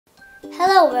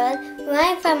Hello world, where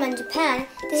I'm from in Japan,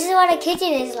 this is what a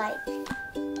kitchen is like.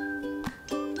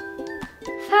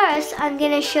 First, I'm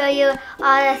going to show you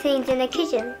all the things in the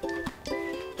kitchen.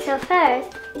 So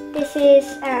first, this is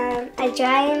a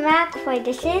drying rack for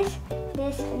dishes,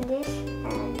 this and this,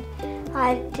 and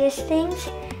all these things.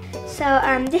 So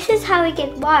this is how we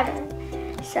get water.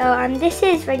 So this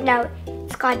is right now,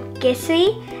 it's called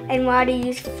Gisri, and water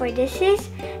used for dishes.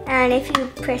 And if you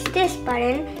press this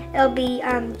button, it'll be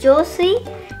Josui,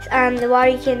 the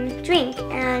water you can drink.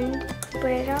 And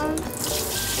put it on.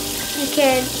 You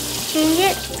can change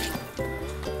it,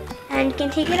 and you can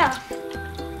take it off.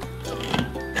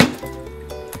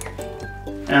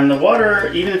 And the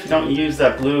water, even if you don't use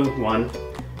that blue one,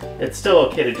 it's still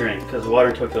okay to drink because water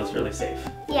in Tokyo is really safe.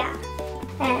 Yeah.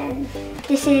 And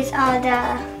this is all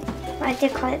the, what do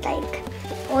you call it, like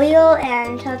oil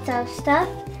and lots of stuff.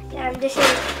 And this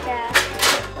is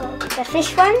the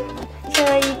fish one. So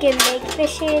you can make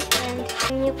fishes,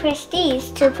 and you press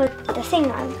these to put the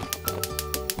thing on.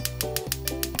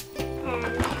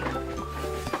 And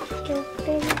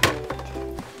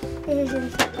this is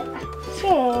inside the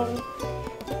fridge.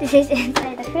 This is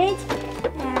inside the fridge,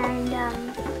 and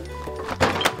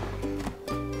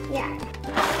yeah.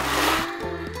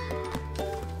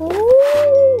 Ooh,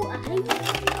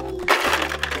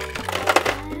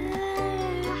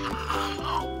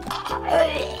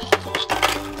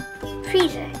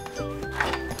 freezer.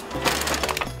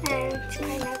 And it's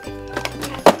kind of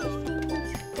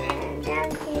and down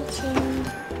kitchen.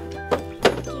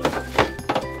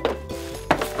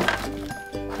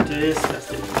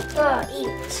 Disgusting. Oh,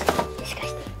 eat.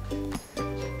 Disgusting.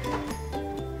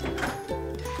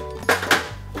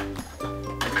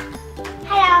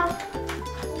 Hello.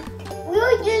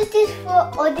 We'll use this for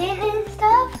oden and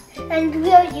stuff, and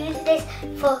we'll use this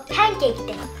for pancake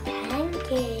thing.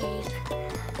 Pancake.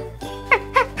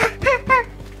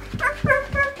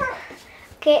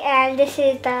 Okay, and this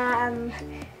is the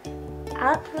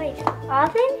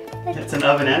oven? It's an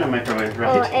oven and a microwave,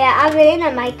 right? Oh, yeah, oven and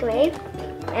a microwave.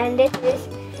 And this is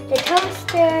the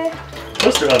toaster.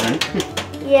 Toaster oven.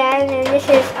 Yeah, and then this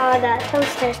is all the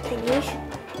toaster thingies.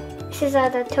 This is all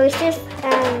the toasters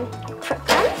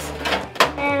crumbs.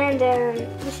 And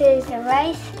this is the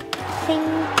rice thing.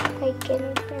 I can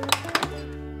open.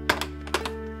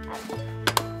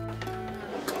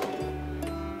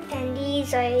 And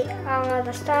these are all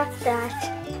the stuff that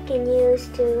you can use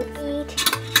to eat.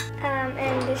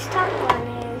 And this top one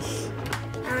is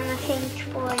I think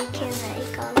for you can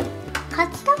like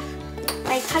cut stuff,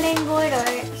 like cutting board or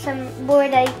some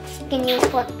board that you can use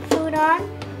for food on.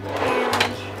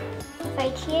 And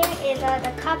right here is all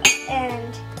the cups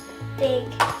and big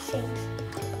things.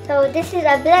 So this is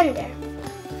a blender.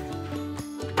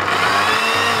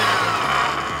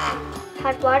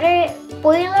 Hot water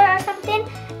boiler or something,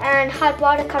 and hot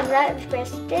water comes out. You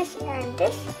press this and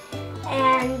this.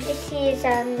 And this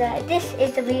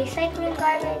is the recycling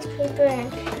garbage paper and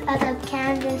other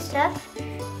cans and stuff.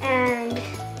 And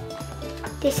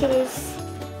this is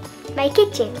my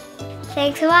kitchen.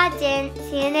 Thanks for watching.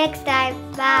 See you next time.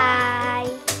 Bye.